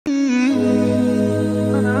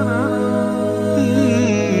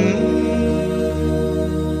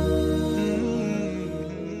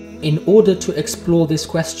In order to explore this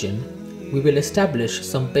question, we will establish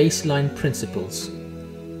some baseline principles.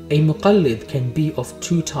 A muqallid can be of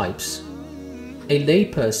two types: a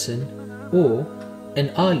layperson or an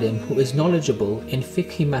alim who is knowledgeable in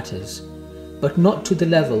fiqh matters, but not to the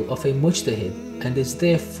level of a mujtahid and is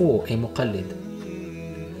therefore a muqallid.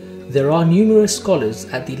 There are numerous scholars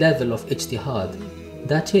at the level of ijtihad,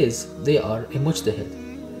 that is, they are a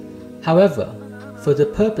mujtahid. However, for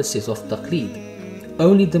the purposes of taqleed,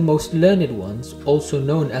 only the most learned ones, also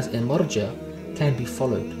known as a marja, can be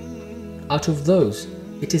followed. Out of those,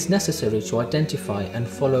 it is necessary to identify and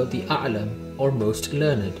follow the a'lam or most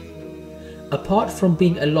learned. Apart from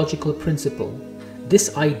being a logical principle,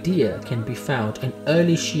 this idea can be found in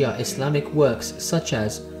early Shia Islamic works such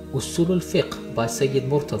as Usul al-Fiqh by Sayyid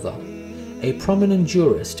Murtada, a prominent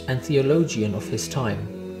jurist and theologian of his time.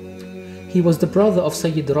 He was the brother of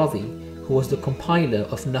Sayyid Radi, who was the compiler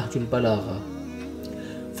of Nahj al-Balagha.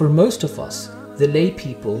 For most of us, the lay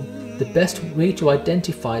people, the best way to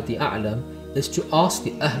identify the a'lam is to ask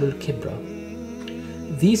the Ahlul Kibra.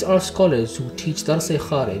 These are scholars who teach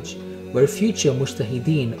Dars-e-Kharij, where future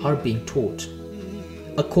mujtahideen are being taught.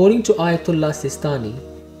 According to Ayatollah Sistani,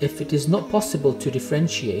 if it is not possible to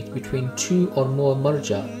differentiate between two or more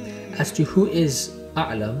marja as to who is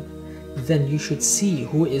a'lam, then you should see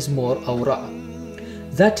who is more awra',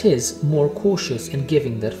 that is, more cautious in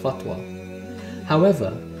giving their fatwa.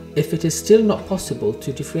 However, if it is still not possible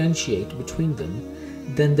to differentiate between them,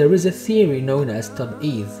 then there is a theory known as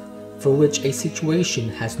tab'idh, for which a situation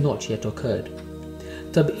has not yet occurred.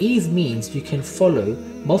 Tab'idh means you can follow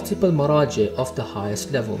multiple maraji of the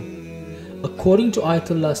highest level. According to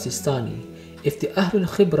Ayatollah Sistani, if the Ahlul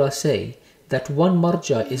Khibra say that one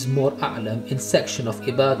marja is more a'lam in section of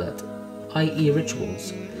ibadat, i.e.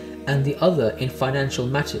 rituals, and the other in financial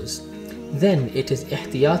matters, then it is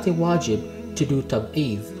ihtiyati wajib to do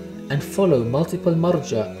tab'idh and follow multiple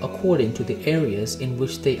marja according to the areas in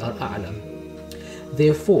which they are a'lam.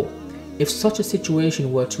 Therefore, if such a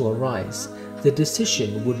situation were to arise, the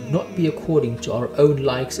decision would not be according to our own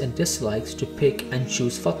likes and dislikes to pick and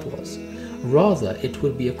choose fatwas. Rather, it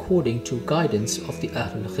will be according to guidance of the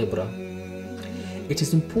Ahlul Khibra. It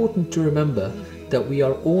is important to remember that we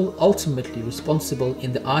are all ultimately responsible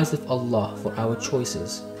in the eyes of Allah for our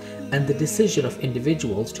choices, and the decision of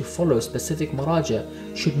individuals to follow specific maraja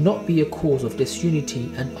should not be a cause of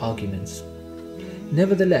disunity and arguments.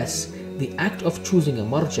 Nevertheless, the act of choosing a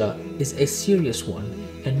marja is a serious one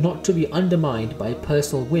and not to be undermined by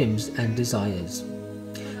personal whims and desires.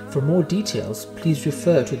 For more details, please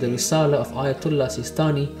refer to the Risala of Ayatollah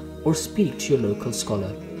Sistani or speak to your local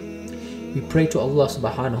scholar. We pray to Allah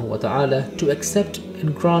subhanahu wa ta'ala to accept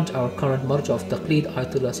and grant our current Marja of Taqleed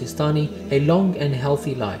Ayatollah Sistani a long and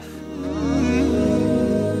healthy life.